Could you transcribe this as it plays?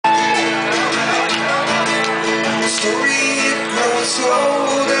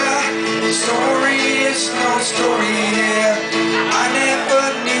there's no story here. I never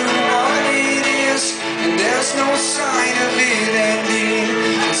knew what it is, and there's no sign of it ending.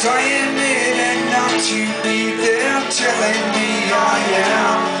 'Cause I admit it not to be. They're telling me I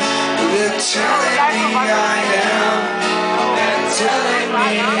am. They're telling me I am. They're telling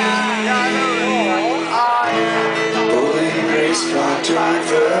me. Bowling race car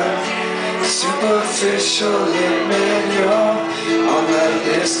driver, superficial limit, you're on the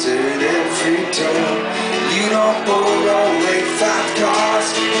list at every door. You don't borrow rate 5 cars.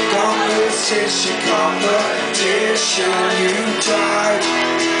 Competition, competition, you drive.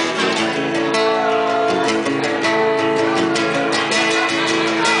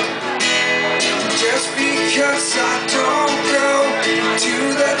 Just because I don't go to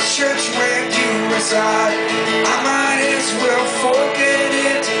the church where you reside, I might as well forget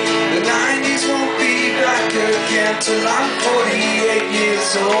it. The 90s won't be back again till I'm 48 years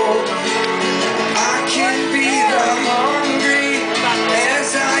old. I can be the hungry as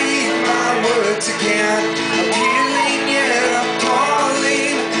I eat my words again. Appealing yet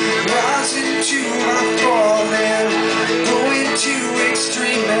appalling, rising to my falling. Going to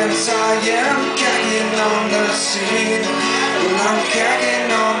extreme as I am gagging on the scene. Well, I'm gagging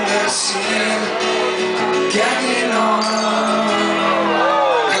on the scene. Gagging on.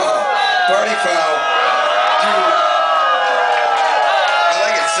 Party foul. Dude. I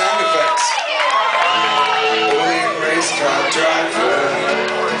like it, sound effects. Bowling race car driver,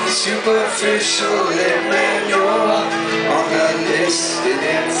 superficial limit, you're on the list in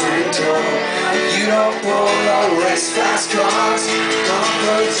every door. You don't borrow race fast cars.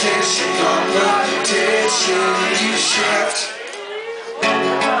 Competition, competition, you shift.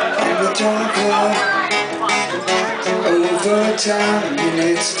 I'm the darker. Overtime in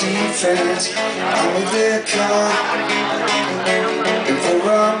its defense, I'm with their car. And for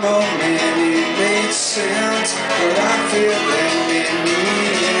a moment it made sense, but I feel it in the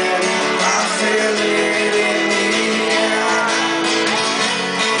end. I feel it in the end.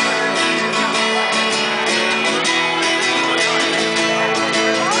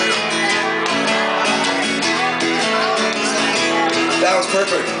 That was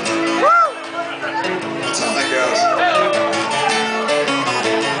perfect. That's how that goes.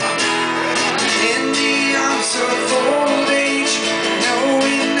 In the arms of old age,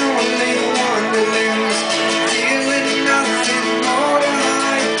 knowing only one to lose, feeling nothing more to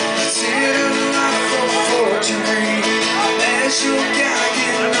hide, consider life a forgery. As you're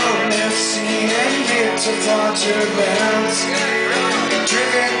gagging on the scene and hit to larger lands,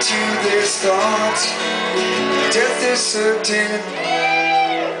 driven to this thought, death is certain.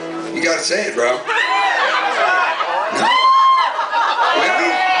 You gotta say it, bro. No?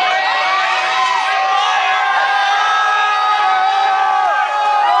 Really?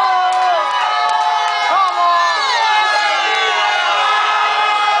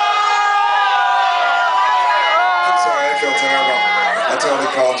 I'm sorry, I feel terrible. I totally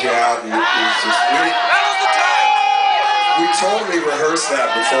called you out, and it was just we totally rehearsed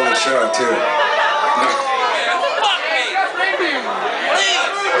that before the show too. No.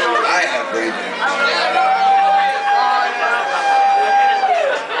 I have brain damage.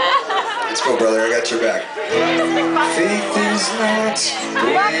 Let's go, brother. I got your back. Faith is not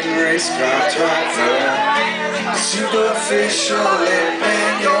in race car driver, superficial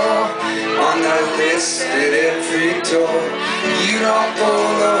and you're on the list at every door. You don't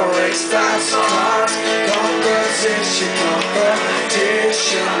borrow race fast cars. Competition,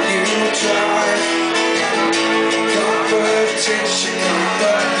 competition, you drive. Competition,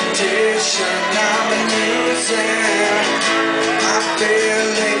 competition, I'm losing.